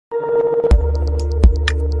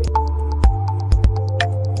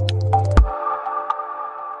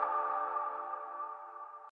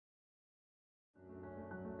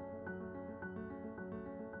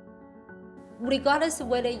regardless of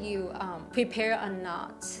whether you prepare or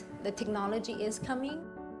not, the technology is coming.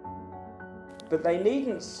 But they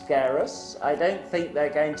needn't scare us. I don't think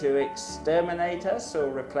they're going to exterminate us or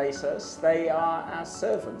replace us. They are our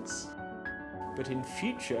servants. But in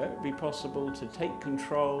future, it will be possible to take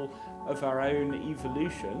control of our own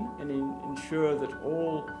evolution and ensure that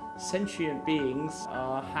all sentient beings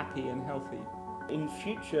are happy and healthy. In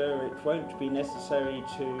future, it won't be necessary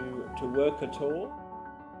to work at all.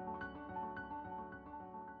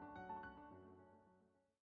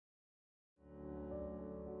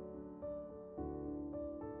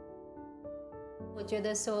 我觉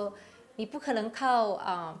得说，你不可能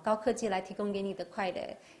靠高科技来提供给你的快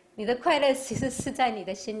乐，你的快乐其实是在你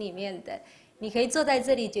的心里面的。你可以坐在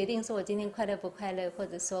这里决定说我今天快乐不快乐，或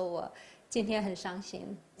者说我今天很伤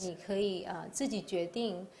心，你可以自己决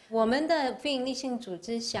定。我们的非营利性组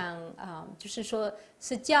织想就是说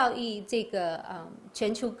是教育这个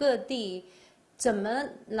全球各地怎么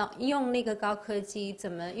用那个高科技，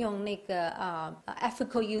怎么用那个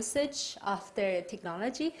ethical usage of their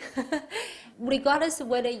technology, regardless of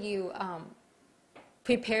whether you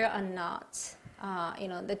prepare or not.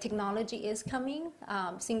 The technology is coming,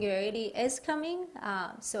 singularity is coming,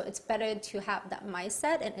 so it's better to have that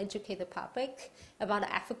mindset and educate the public about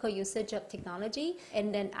the ethical usage of technology,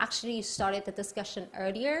 and then actually started the discussion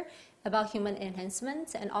earlier about human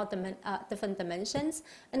enhancement and all the different dimensions.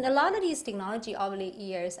 And a lot of these technology over the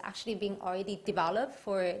years actually being already developed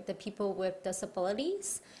for the people with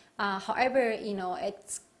disabilities. However,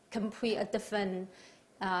 it's complete a different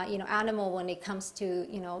animal when it comes to,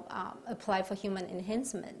 apply for human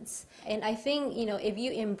enhancements. And I think, if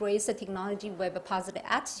you embrace the technology with a positive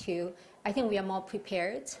attitude, I think we are more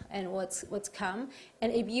prepared and what's come.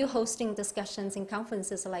 And if you're hosting discussions and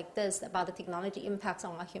conferences like this about the technology impacts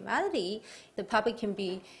on our humanity, the public can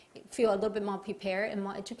feel a little bit more prepared and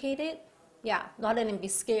more educated. Yeah, rather than be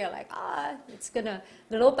scared like,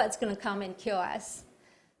 the robot's gonna come and kill us.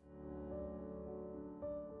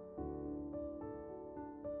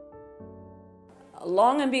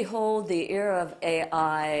 Long and behold, the era of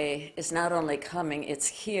AI is not only coming, it's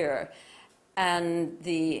here. And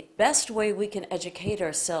the best way we can educate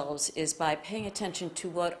ourselves is by paying attention to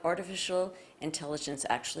what artificial intelligence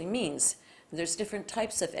actually means. There's different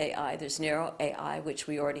types of AI. There's narrow AI, which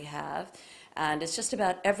we already have, and it's just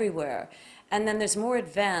about everywhere. And then there's more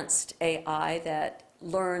advanced AI that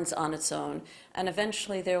learns on its own, and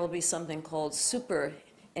eventually there will be something called super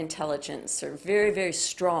intelligence, or very, very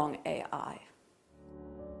strong AI.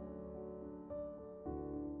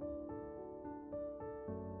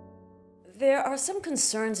 There are some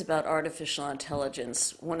concerns about artificial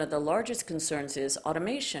intelligence. One of the largest concerns is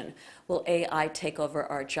automation. Will AI take over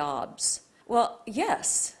our jobs? Well,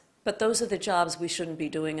 yes, but those are the jobs we shouldn't be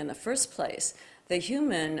doing in the first place. The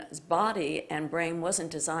human's body and brain wasn't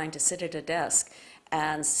designed to sit at a desk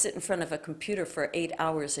and sit in front of a computer for 8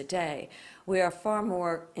 hours a day. We are far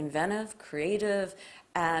more inventive, creative,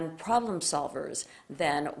 and problem solvers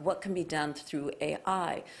than what can be done through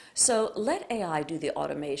AI. So let AI do the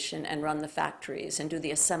automation and run the factories and do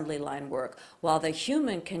the assembly line work, while the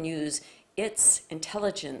human can use its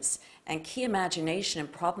intelligence and key imagination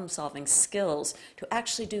and problem-solving skills to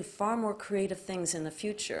actually do far more creative things in the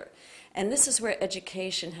future. And this is where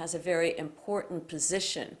education has a very important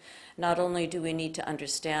position. Not only do we need to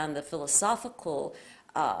understand the philosophical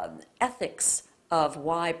ethics of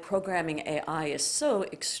why programming AI is so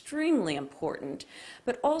extremely important,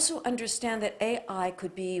 but also understand that AI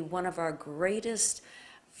could be one of our greatest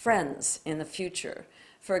friends in the future.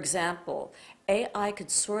 For example, AI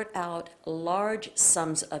could sort out large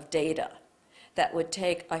sums of data that would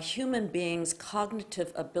take a human being's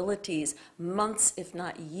cognitive abilities months, if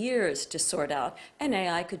not years, to sort out, and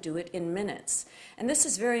AI could do it in minutes. And this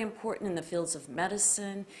is very important in the fields of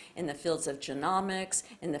medicine, in the fields of genomics,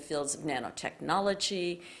 in the fields of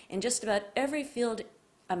nanotechnology, in just about every field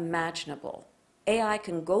imaginable. AI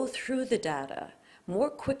can go through the data more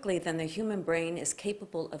quickly than the human brain is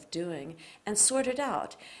capable of doing and sort it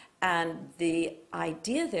out. And the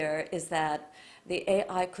idea there is that the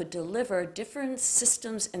AI could deliver different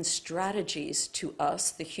systems and strategies to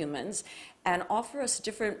us, the humans, and offer us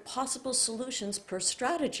different possible solutions per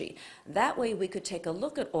strategy. That way we could take a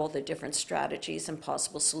look at all the different strategies and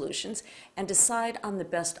possible solutions and decide on the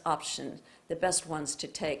best option, the best ones to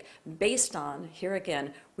take, based on, here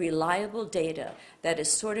again, reliable data that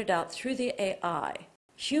is sorted out through the AI.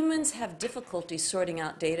 Humans have difficulty sorting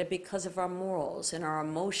out data because of our morals and our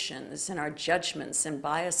emotions and our judgments and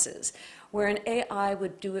biases, where an AI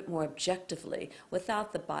would do it more objectively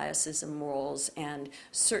without the biases and morals and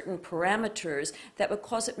certain parameters that would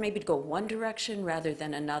cause it maybe to go one direction rather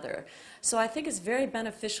than another. So I think it's very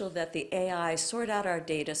beneficial that the AI sort out our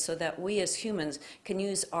data so that we as humans can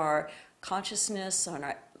use our consciousness on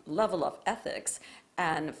our level of ethics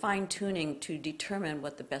and fine-tuning to determine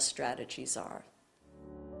what the best strategies are.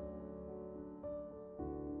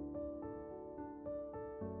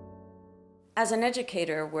 As an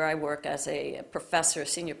educator, where I work as a professor,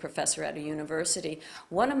 senior professor at a university,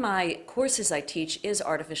 one of my courses I teach is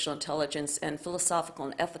artificial intelligence and philosophical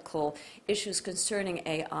and ethical issues concerning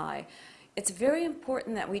AI. It's very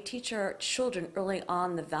important that we teach our children early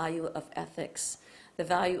on the value of ethics, the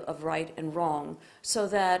value of right and wrong, so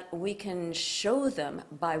that we can show them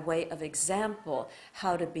by way of example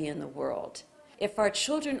how to be in the world. If our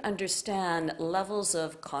children understand levels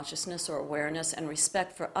of consciousness or awareness and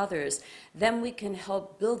respect for others, then we can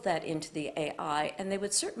help build that into the AI, and they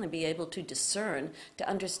would certainly be able to discern, to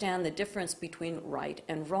understand the difference between right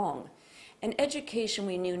and wrong. In education,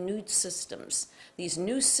 we need new systems. These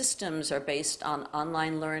new systems are based on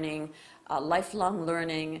online learning, lifelong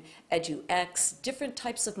learning, EduX, different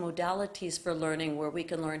types of modalities for learning where we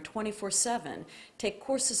can learn 24/7, take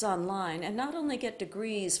courses online, and not only get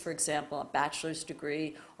degrees, for example, a bachelor's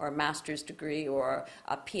degree or a master's degree or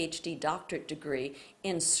a PhD doctorate degree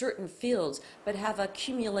in certain fields, but have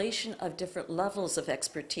accumulation of different levels of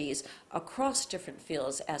expertise across different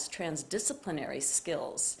fields as transdisciplinary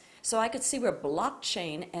skills. So I could see where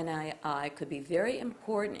blockchain and AI could be very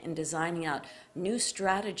important in designing out new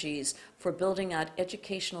strategies for building out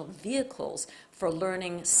educational vehicles for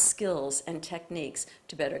learning skills and techniques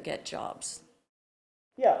to better get jobs.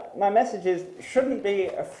 Yeah, my message is shouldn't be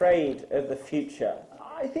afraid of the future.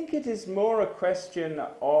 I think it is more a question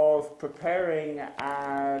of preparing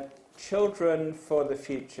our children for the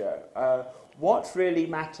future. What really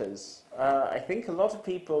matters? I think a lot of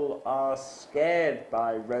people are scared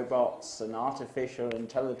by robots and artificial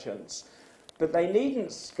intelligence, but they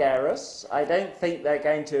needn't scare us. I don't think they're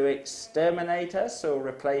going to exterminate us or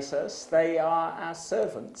replace us. They are our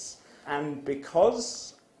servants. And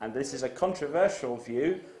because, and this is a controversial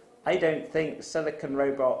view, I don't think silicon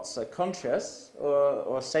robots are conscious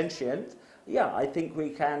or sentient. Yeah, I think we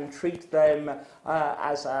can treat them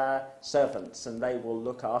as our servants and they will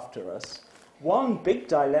look after us. One big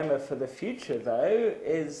dilemma for the future, though,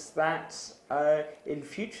 is that in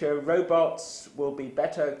future robots will be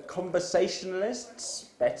better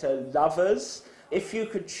conversationalists, better lovers. If you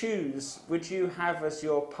could choose, would you have as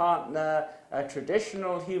your partner a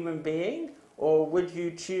traditional human being, or would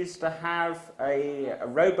you choose to have a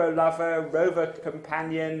robo-lover,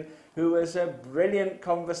 robo-companion who is a brilliant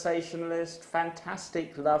conversationalist,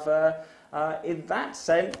 fantastic lover? In that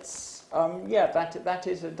sense, yeah, that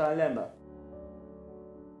is a dilemma.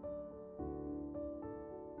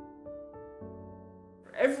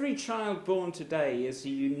 Every child born today is a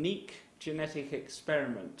unique genetic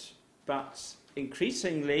experiment, but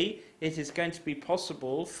increasingly it is going to be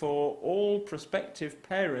possible for all prospective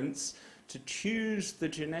parents to choose the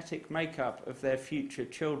genetic makeup of their future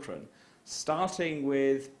children, starting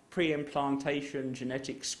with pre-implantation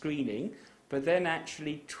genetic screening, but then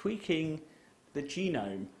actually tweaking the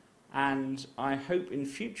genome. And I hope in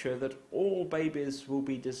future that all babies will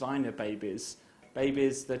be designer babies,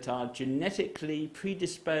 babies that are genetically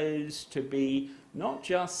predisposed to be not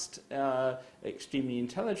just extremely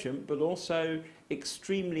intelligent, but also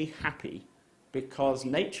extremely happy, because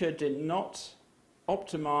nature did not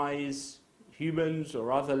optimize humans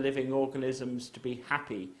or other living organisms to be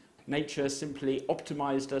happy. Nature simply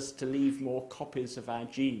optimized us to leave more copies of our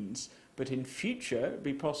genes. But in future, it will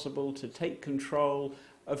be possible to take control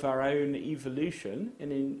of our own evolution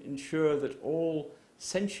and ensure that all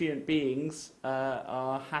sentient beings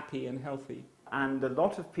are happy and healthy. And a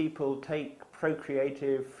lot of people take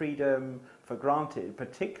procreative freedom for granted,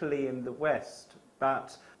 particularly in the West.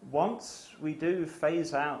 But once we do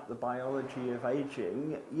phase out the biology of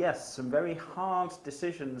aging, yes, some very hard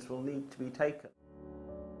decisions will need to be taken.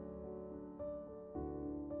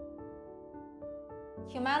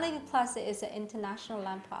 Humanity+ is an international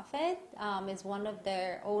nonprofit. It's one of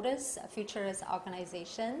their oldest futurist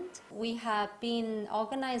organizations. We have been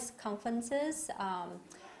organized conferences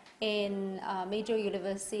in major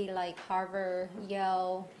universities like Harvard,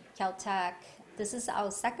 Yale, Caltech. This is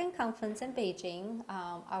our second conference in Beijing.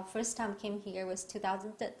 Our first time came here was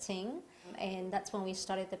 2013, and that's when we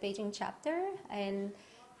started the Beijing chapter. And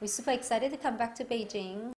we're super excited to come back to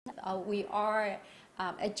Beijing. We are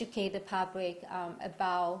educate the public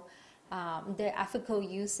about the ethical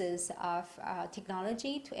uses of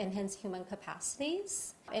technology to enhance human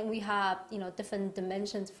capacities. And we have, different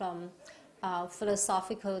dimensions from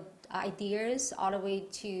philosophical ideas all the way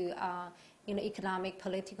to, economic,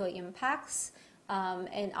 political impacts.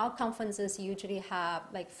 And our conferences usually have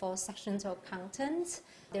like 4 sections of content.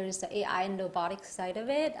 There's the AI and robotics side of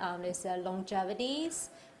it. There's the longevities,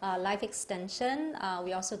 life extension.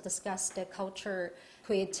 We also discuss the culture,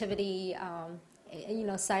 creativity,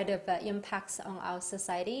 side of impacts on our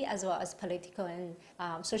society, as well as political and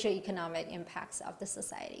socioeconomic impacts of the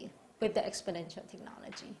society with the exponential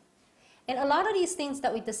technology. And a lot of these things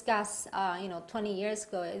that we discussed, 20 years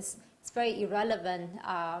ago it's very irrelevant.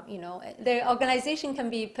 The organization can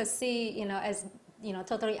be perceived, as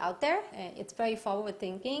totally out there. It's very forward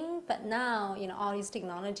thinking, but now, all these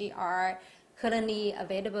technology are currently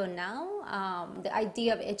available now. The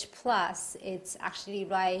idea of H+, it's actually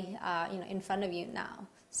right, in front of you now.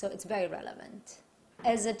 So it's very relevant.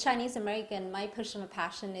 As a Chinese American, my personal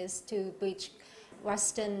passion is to bridge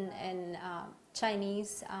Western and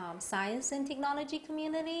Chinese science and technology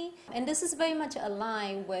community. And this is very much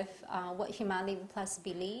aligned with what Humanity+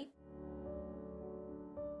 believes.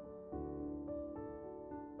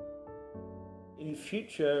 In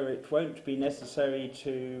future, it won't be necessary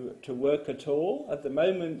to work at all. At the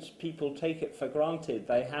moment, people take it for granted.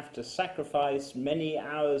 They have to sacrifice many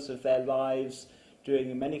hours of their lives doing,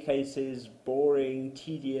 in many cases, boring,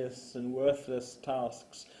 tedious and worthless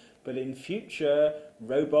tasks. But in future,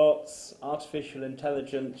 robots, artificial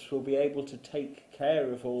intelligence will be able to take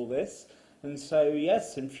care of all this. And so,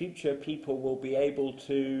 yes, in future, people will be able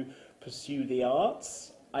to pursue the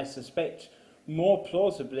arts. I suspect, more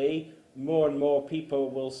plausibly, more and more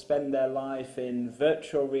people will spend their life in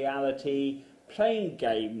virtual reality, playing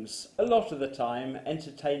games, a lot of the time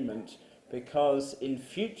entertainment, because in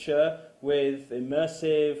future, with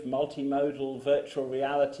immersive, multimodal virtual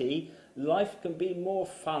reality, life can be more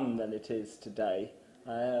fun than it is today.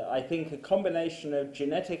 I think a combination of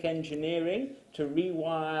genetic engineering to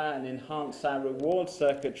rewire and enhance our reward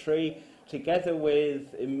circuitry, together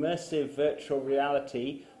with immersive virtual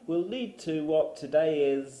reality, will lead to what today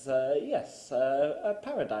is, a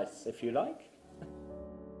paradise, if you like.